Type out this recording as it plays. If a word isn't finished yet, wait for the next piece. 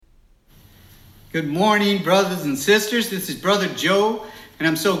Good morning, brothers and sisters. This is Brother Joe, and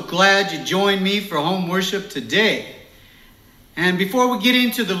I'm so glad you joined me for home worship today. And before we get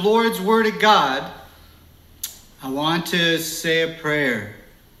into the Lord's Word of God, I want to say a prayer.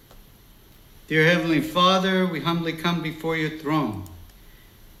 Dear Heavenly Father, we humbly come before your throne.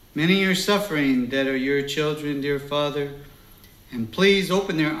 Many are suffering that are your children, dear Father, and please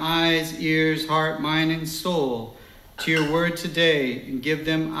open their eyes, ears, heart, mind, and soul to your word today and give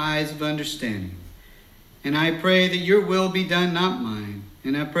them eyes of understanding. And I pray that your will be done, not mine.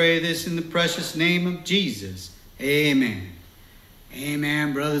 And I pray this in the precious name of Jesus. Amen.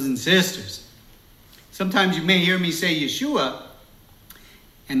 Amen, brothers and sisters. Sometimes you may hear me say Yeshua,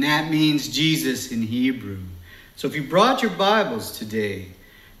 and that means Jesus in Hebrew. So if you brought your Bibles today,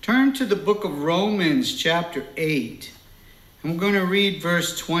 turn to the book of Romans chapter 8. And we're going to read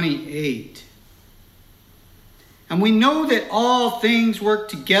verse 28. And we know that all things work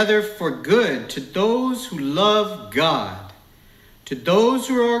together for good to those who love God, to those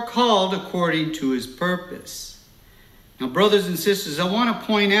who are called according to his purpose. Now, brothers and sisters, I want to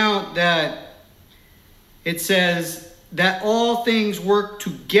point out that it says that all things work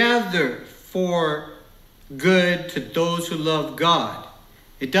together for good to those who love God.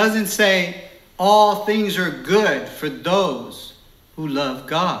 It doesn't say all things are good for those who love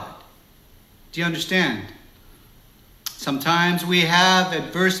God. Do you understand? Sometimes we have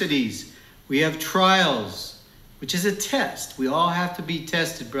adversities, we have trials, which is a test. We all have to be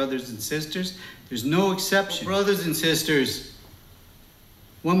tested, brothers and sisters. There's no exception. Brothers and sisters,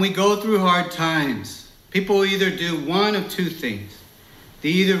 when we go through hard times, people either do one of two things. They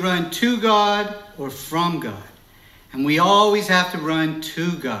either run to God or from God. And we always have to run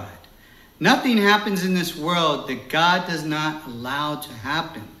to God. Nothing happens in this world that God does not allow to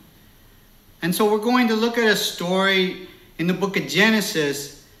happen. And so we're going to look at a story in the book of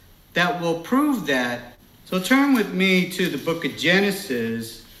Genesis that will prove that. So turn with me to the book of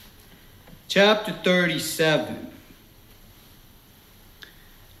Genesis, chapter 37.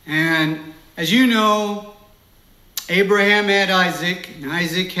 And as you know, Abraham had Isaac, and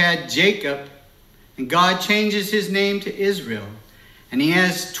Isaac had Jacob, and God changes his name to Israel, and he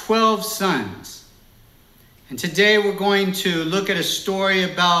has 12 sons. And today we're going to look at a story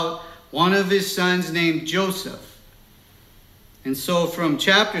about one of his sons named Joseph. And so from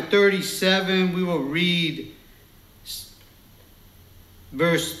chapter 37, we will read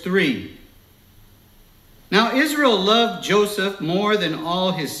verse 3. Now Israel loved Joseph more than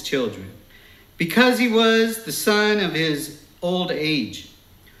all his children, because he was the son of his old age.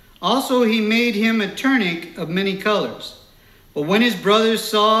 Also he made him a tunic of many colors. But when his brothers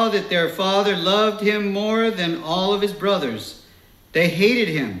saw that their father loved him more than all of his brothers, they hated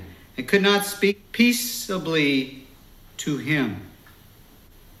him and could not speak peaceably to him.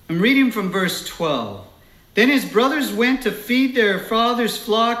 I'm reading from verse 12. Then his brothers went to feed their father's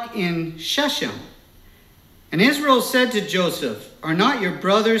flock in Shechem. And Israel said to Joseph, "Are not your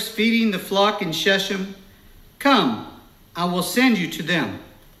brothers feeding the flock in Shechem? Come, I will send you to them."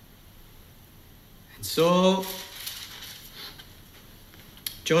 And so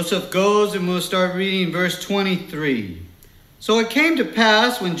Joseph goes, and we'll start reading verse 23. So it came to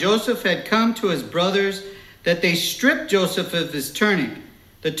pass when Joseph had come to his brothers that they stripped Joseph of his tunic,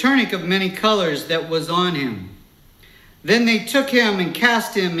 the tunic of many colors that was on him. Then they took him and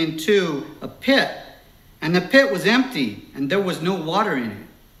cast him into a pit, and the pit was empty, and there was no water in it.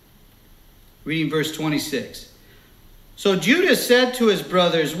 Reading verse 26. So Judah said to his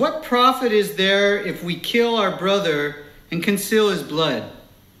brothers, "What profit is there if we kill our brother and conceal his blood?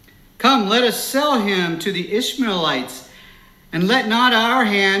 Come, let us sell him to the Ishmaelites, and let not our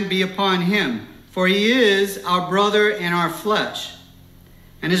hand be upon him, for he is our brother and our flesh."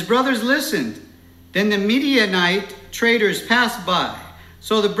 And his brothers listened. Then the Midianite traders passed by.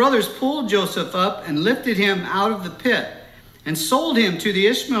 So the brothers pulled Joseph up and lifted him out of the pit, and sold him to the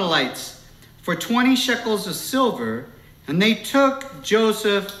Ishmaelites for 20 shekels of silver, and they took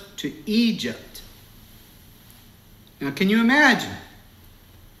Joseph to Egypt. Now, can you imagine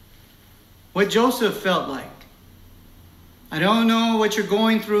what Joseph felt like? I don't know what you're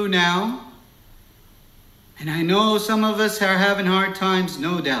going through now. And I know some of us are having hard times,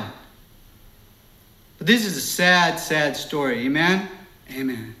 no doubt. But this is a sad, sad story. Amen?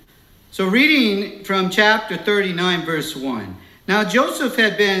 Amen. So reading from chapter 39, verse 1. Now Joseph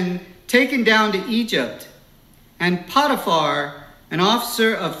had been taken down to Egypt, and Potiphar, an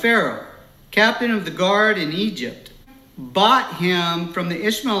officer of Pharaoh, captain of the guard in Egypt, bought him from the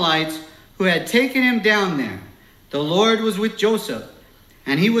Ishmaelites who had taken him down there. The Lord was with Joseph,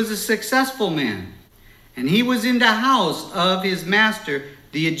 and he was a successful man. And he was in the house of his master,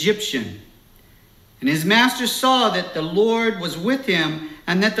 the Egyptian. And his master saw that the Lord was with him,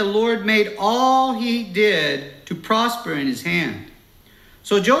 and that the Lord made all he did to prosper in his hand.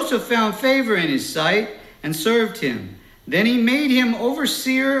 So Joseph found favor in his sight and served him. Then he made him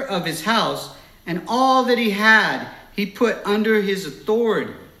overseer of his house, and all that he had he put under his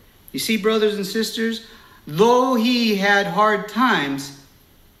authority. You see, brothers and sisters, though he had hard times,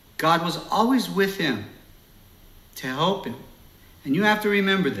 God was always with him to help him. And you have to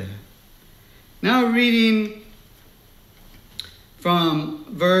remember that. Now reading from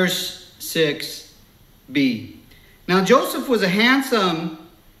verse 6b. Now Joseph was a handsome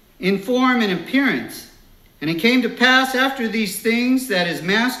in form and appearance. And it came to pass after these things that his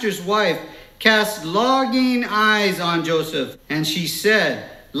master's wife cast longing eyes on Joseph. And she said,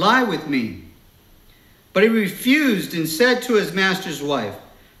 "Lie with me." But he refused and said to his master's wife,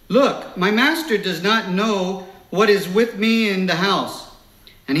 "Look, my master does not know what is with me in the house,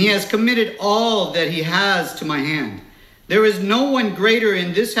 and he has committed all that he has to my hand. There is no one greater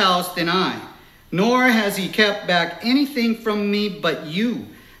in this house than I, nor has he kept back anything from me but you,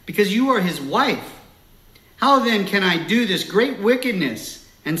 because you are his wife. How then can I do this great wickedness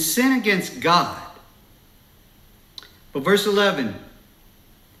and sin against God?" But verse 11.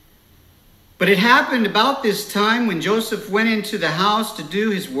 But it happened about this time when Joseph went into the house to do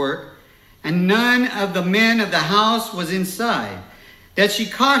his work, and none of the men of the house was inside, that she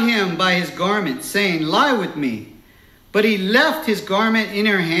caught him by his garment, saying, "Lie with me." But he left his garment in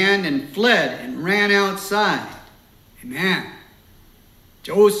her hand and fled and ran outside. Amen.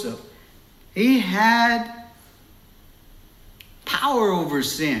 Joseph, he had power over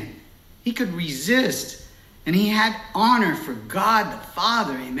sin. He could resist, and he had honor for God the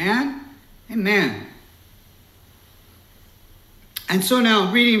Father. Amen. Amen. And so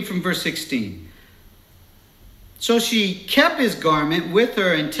now reading from verse 16. So she kept his garment with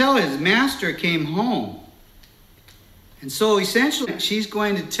her until his master came home. And so essentially she's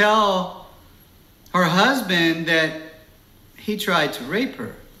going to tell her husband that he tried to rape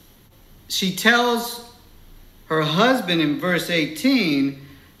her. She tells her husband in verse 18,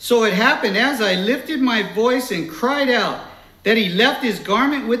 "So it happened as I lifted my voice and cried out, that he left his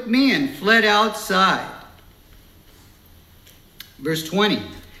garment with me and fled outside." Verse 20.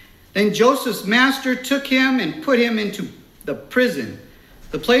 Then Joseph's master took him and put him into the prison,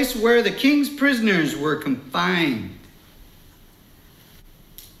 the place where the king's prisoners were confined.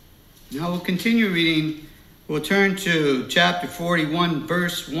 Now we'll continue reading. We'll turn to chapter 41,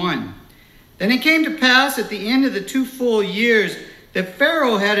 verse 1. Then it came to pass at the end of the 2 full years that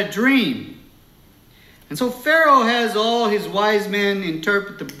Pharaoh had a dream. And so Pharaoh has all his wise men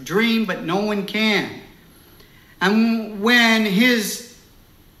interpret the dream, but no one can. And when his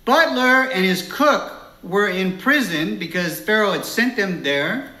butler and his cook were in prison, because Pharaoh had sent them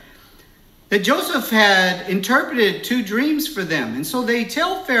there, that Joseph had interpreted 2 dreams for them. And so they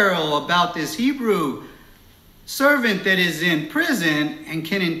tell Pharaoh about this Hebrew servant that is in prison and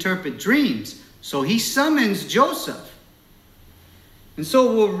can interpret dreams. So he summons Joseph. And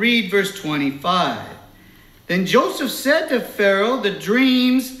so we'll read verse 25. Then Joseph said to Pharaoh, "The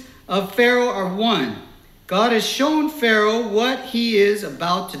dreams of Pharaoh are one. God has shown Pharaoh what he is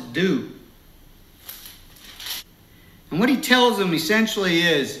about to do." And what he tells him essentially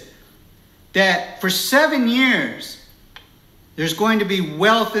is that for 7 years, there's going to be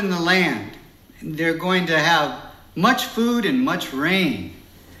wealth in the land. And they're going to have much food and much rain.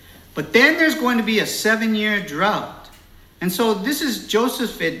 But then there's going to be a 7-year drought. And so this is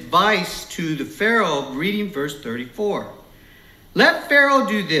Joseph's advice to the Pharaoh, reading verse 34. "Let Pharaoh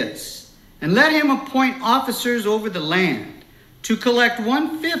do this, and let him appoint officers over the land, to collect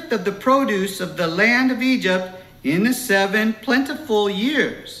 1/5 of the produce of the land of Egypt in the 7 plentiful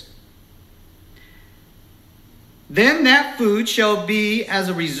years. Then that food shall be as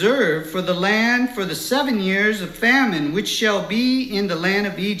a reserve for the land for the 7 years of famine which shall be in the land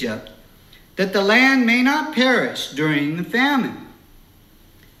of Egypt, that the land may not perish during the famine."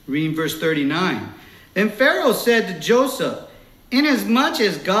 Reading verse 39. Then Pharaoh said to Joseph, "Inasmuch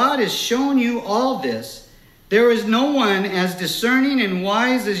as God has shown you all this, there is no one as discerning and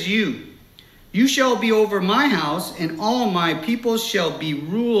wise as you. You shall be over my house, and all my people shall be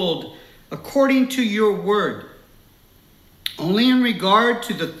ruled according to your word. Only in regard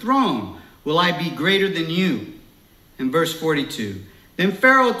to the throne will I be greater than you." And verse 42. Then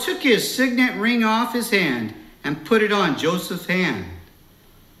Pharaoh took his signet ring off his hand and put it on Joseph's hand.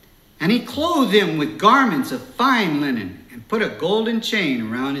 And he clothed him with garments of fine linen and put a golden chain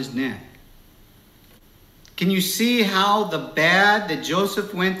around his neck. Can you see how the bad that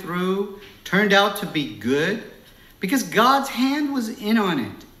Joseph went through turned out to be good? Because God's hand was in on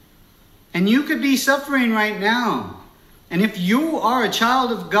it. And you could be suffering right now. And if you are a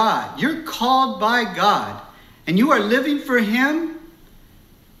child of God, you're called by God, and you are living for Him,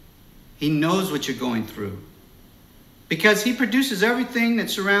 He knows what you're going through. Because He produces everything that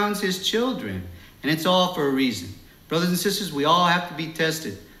surrounds His children. And it's all for a reason. Brothers and sisters, we all have to be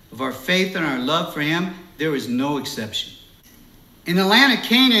tested. Of our faith and our love for Him, there is no exception. In the land of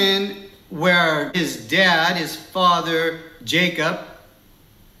Canaan, where his dad, his father, Jacob,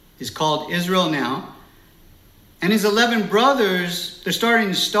 is called Israel now, and his 11 brothers, they're starting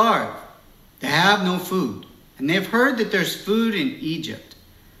to starve. They have no food. And they've heard that there's food in Egypt.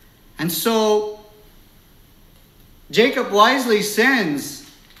 And so Jacob wisely sends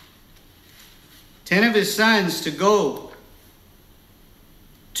 10 of his sons to go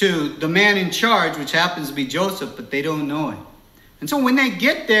to the man in charge, which happens to be Joseph, but they don't know it. And so when they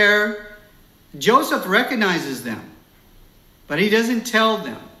get there, Joseph recognizes them, but he doesn't tell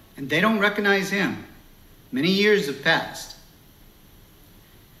them, and they don't recognize him. Many years have passed.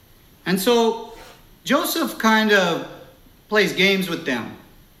 And so Joseph kind of plays games with them.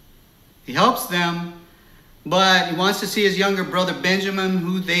 He helps them, but he wants to see his younger brother Benjamin,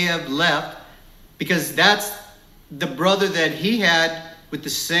 who they have left, because that's the brother that he had with the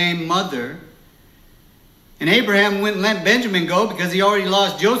same mother. And Abraham wouldn't let Benjamin go because he already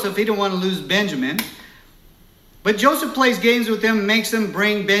lost Joseph. He didn't want to lose Benjamin. But Joseph plays games with them, makes them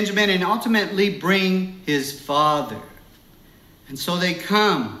bring Benjamin, and ultimately bring his father. And so they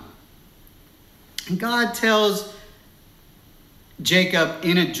come. And God tells Jacob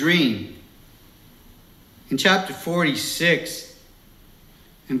in a dream, in chapter 46,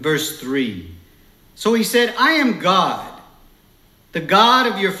 in verse 3. So he said, I am God, the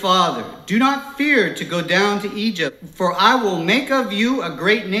God of your father. Do not fear to go down to Egypt, for I will make of you a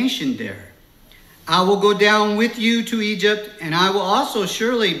great nation there. I will go down with you to Egypt, and I will also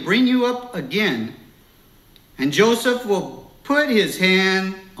surely bring you up again. And Joseph will put his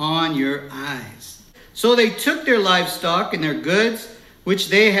hand on your eyes. So they took their livestock and their goods, which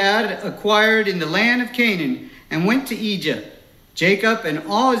they had acquired in the land of Canaan, and went to Egypt, Jacob and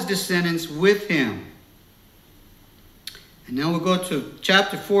all his descendants with him. And now we'll go to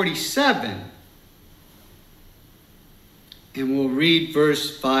chapter 47, and we'll read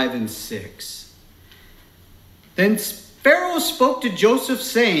verse 5 and 6. Then Pharaoh spoke to Joseph,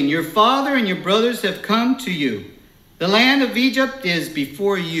 saying, your father and your brothers have come to you. The land of Egypt is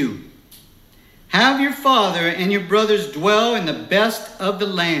before you. Have your father and your brothers dwell in the best of the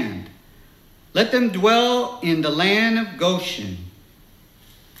land. Let them dwell in the land of Goshen.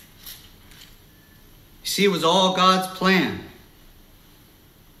 You see, it was all God's plan.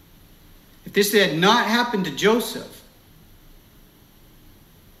 If this had not happened to Joseph,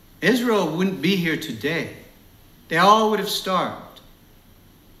 Israel wouldn't be here today. They all would have starved.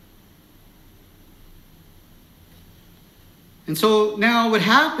 And so now what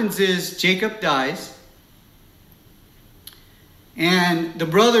happens is Jacob dies. And the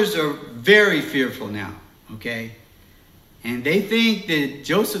brothers are very fearful now, okay? And they think that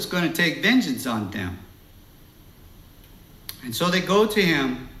Joseph's going to take vengeance on them. And so they go to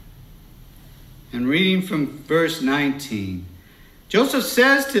him. And reading from verse 19. Joseph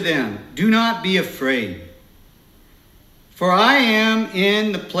says to them, do not be afraid, for I am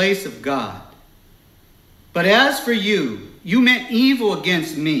in the place of God. But as for you, you meant evil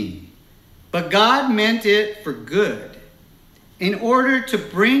against me, but God meant it for good, in order to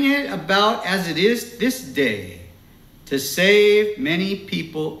bring it about as it is this day, to save many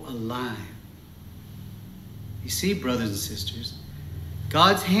people alive. You see, brothers and sisters,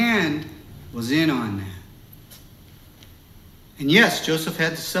 God's hand was in on that. And yes, Joseph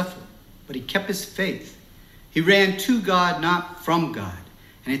had to suffer, but he kept his faith. He ran to God, not from God.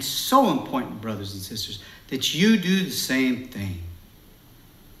 And it's so important, brothers and sisters, that you do the same thing.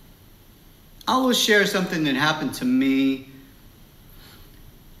 I will share something that happened to me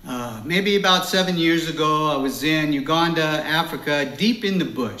maybe about 7 years ago. I was in Uganda, Africa, deep in the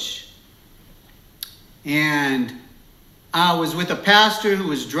bush. And I was with a pastor who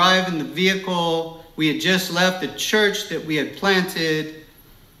was driving the vehicle. We had just left the church that we had planted,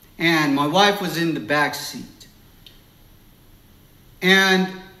 and my wife was in the back seat. And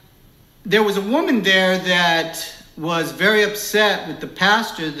there was a woman there that was very upset with the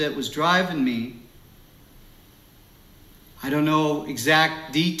pastor that was driving me. I don't know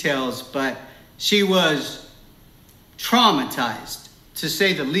exact details, but she was traumatized, to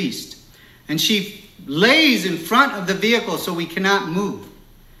say the least. And she lays in front of the vehicle so we cannot move.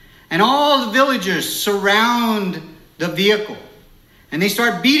 And all the villagers surround the vehicle. And they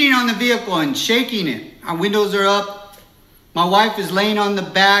start beating on the vehicle and shaking it. Our windows are up. My wife is laying on the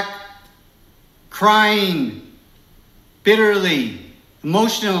back crying bitterly,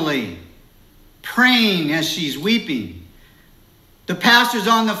 emotionally, praying as she's weeping. The pastor's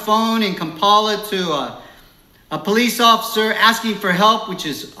on the phone in Kampala to a police officer asking for help, which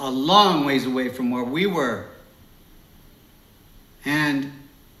is a long ways away from where we were. And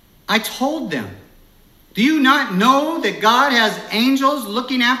I told them, do you not know that God has angels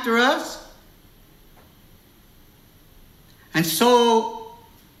looking after us? And so,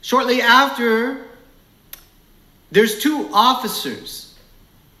 shortly after, there's two officers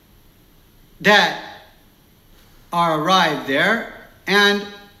that are arrived there, and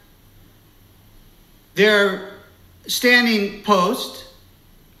they're standing post.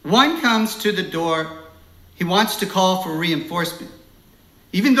 One comes to the door. He wants to call for reinforcement.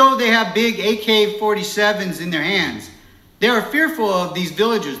 Even though they have big AK-47s in their hands, they are fearful of these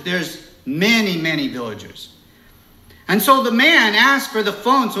villagers. There's many, many villagers. And so the man asks for the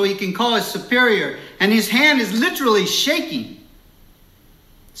phone so he can call his superior, and his hand is literally shaking.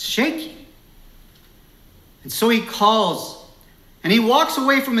 It's shaking. And so he calls, and he walks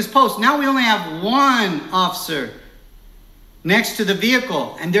away from his post. Now we only have one officer next to the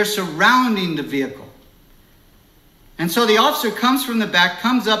vehicle, and they're surrounding the vehicle. And so the officer comes from the back,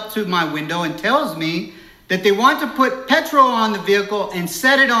 comes up to my window, and tells me that they want to put petrol on the vehicle and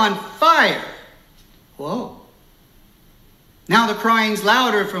set it on fire. Whoa. Now the crying's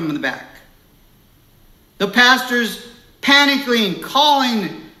louder from the back. The pastor's panicking,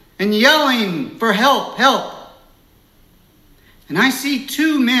 calling and yelling for help, help. And I see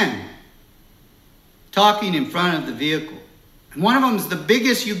two men talking in front of the vehicle. And one of them is the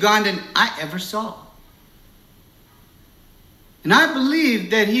biggest Ugandan I ever saw. And I believe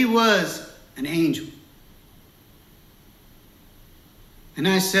that he was an angel. And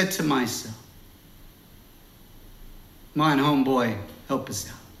I said to myself, come on, homeboy, help us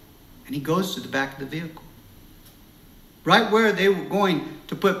out. And he goes to the back of the vehicle. Right where they were going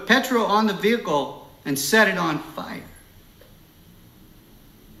to put petrol on the vehicle and set it on fire.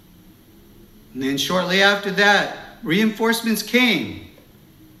 And then shortly after that, reinforcements came.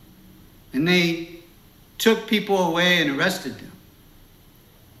 And they took people away and arrested them.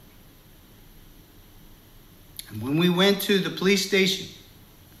 And when we went to the police station,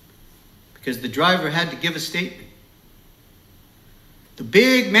 because the driver had to give a statement, the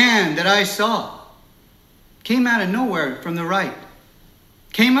big man that I saw came out of nowhere from the right,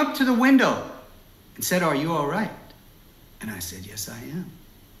 came up to the window and said, "Are you all right?" And I said, "Yes, I am."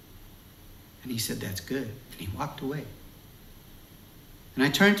 And he said, "That's good." And he walked away. And I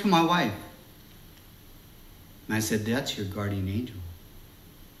turned to my wife and I said, "That's your guardian angel."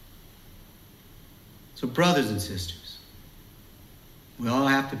 So brothers and sisters, we all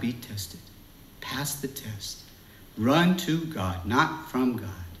have to be tested. Pass the test. Run to God, not from God.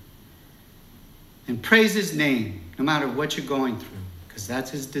 And praise his name, no matter what you're going through, because that's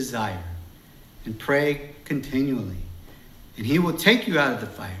his desire. And pray continually. And he will take you out of the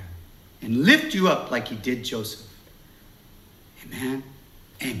fire and lift you up like he did Joseph. Amen.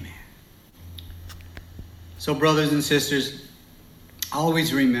 Amen. So brothers and sisters,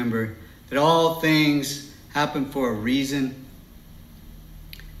 always remember that all things happen for a reason.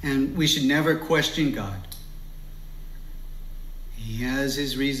 And we should never question God. He has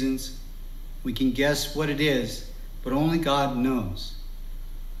his reasons. We can guess what it is, but only God knows.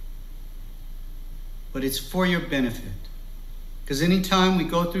 But it's for your benefit. Because anytime we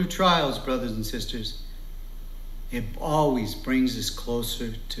go through trials, brothers and sisters, it always brings us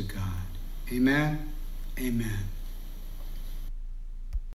closer to God. Amen? Amen.